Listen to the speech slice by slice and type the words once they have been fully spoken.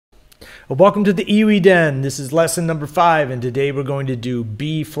Well, welcome to the EWI Den. This is lesson number 5, and today we're going to do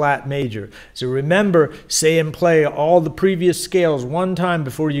B flat major. So remember, say and play all the previous scales one time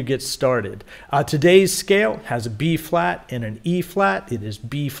before you get started. Today's scale has a B flat and an E flat. It is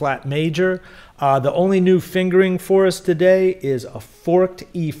B flat major. The only new fingering for us today is a forked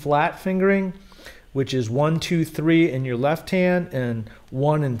E flat fingering, which is 1, 2, 3 in your left hand and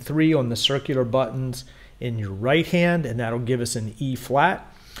 1 and 3 on the circular buttons in your right hand, and that'll give us an E flat.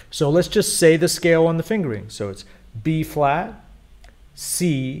 So let's just say the scale on the fingering. So it's B flat,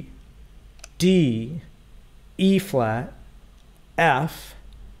 C, D, E flat, F,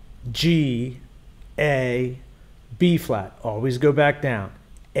 G, A, B flat. Always go back down.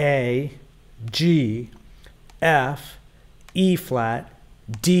 A, G, F, E flat,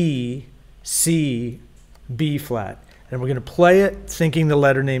 D, C, B flat. And we're going to play it thinking the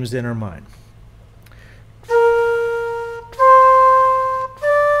letter names in our mind.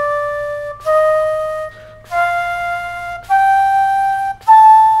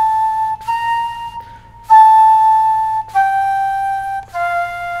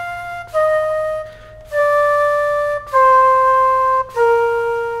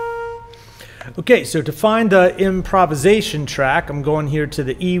 Okay, so to find the improvisation track, I'm going here to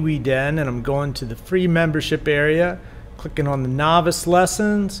the EWI Den, and I'm going to the free membership area, clicking on the novice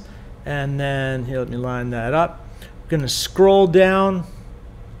lessons, and then here, let me line that up. I'm going to scroll down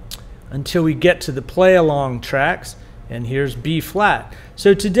until we get to the play along tracks, and here's B flat.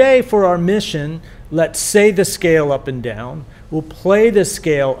 So today for our mission, let's say the scale up and down. We'll play the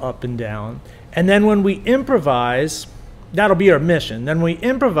scale up and down, and then when we improvise, that'll be our mission. Then we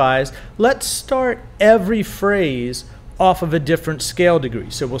improvise, let's start every phrase off of a different scale degree.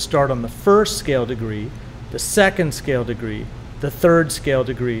 So we'll start on the first scale degree, the second scale degree, the third scale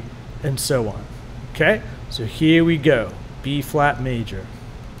degree, and so on. Okay, so here we go, B flat major.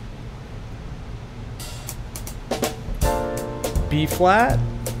 B flat,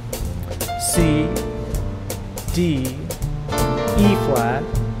 C, D, E flat,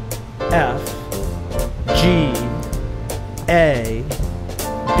 F, G, A,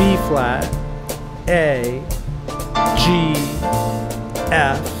 B flat, A, G,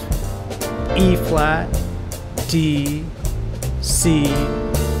 F, E flat, D, C,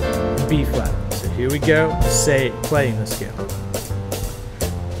 B flat. So here we go, playing the scale.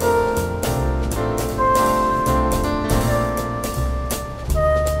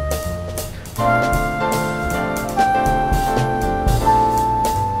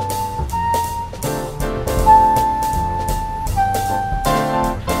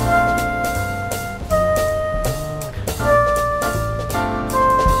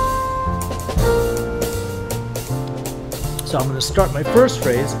 So I'm going to start my first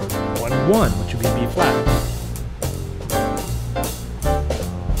phrase, 1-1, which would be B flat.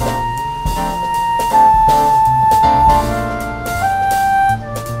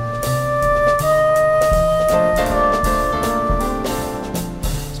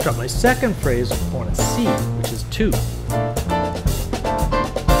 Start my second phrase on a C, which is 2.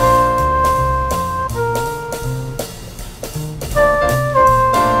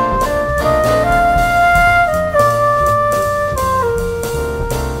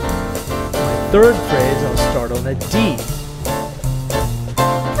 Third phrase, I'll start on a D.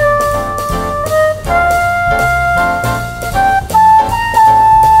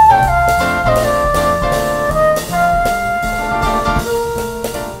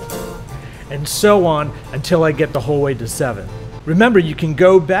 And so on until I get the whole way to 7. Remember, you can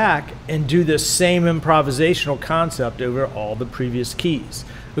go back and do this same improvisational concept over all the previous keys.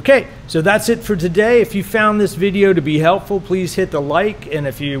 Okay, so that's it for today. If you found this video to be helpful, please hit the like, and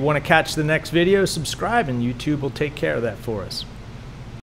if you want to catch the next video, subscribe, and YouTube will take care of that for us.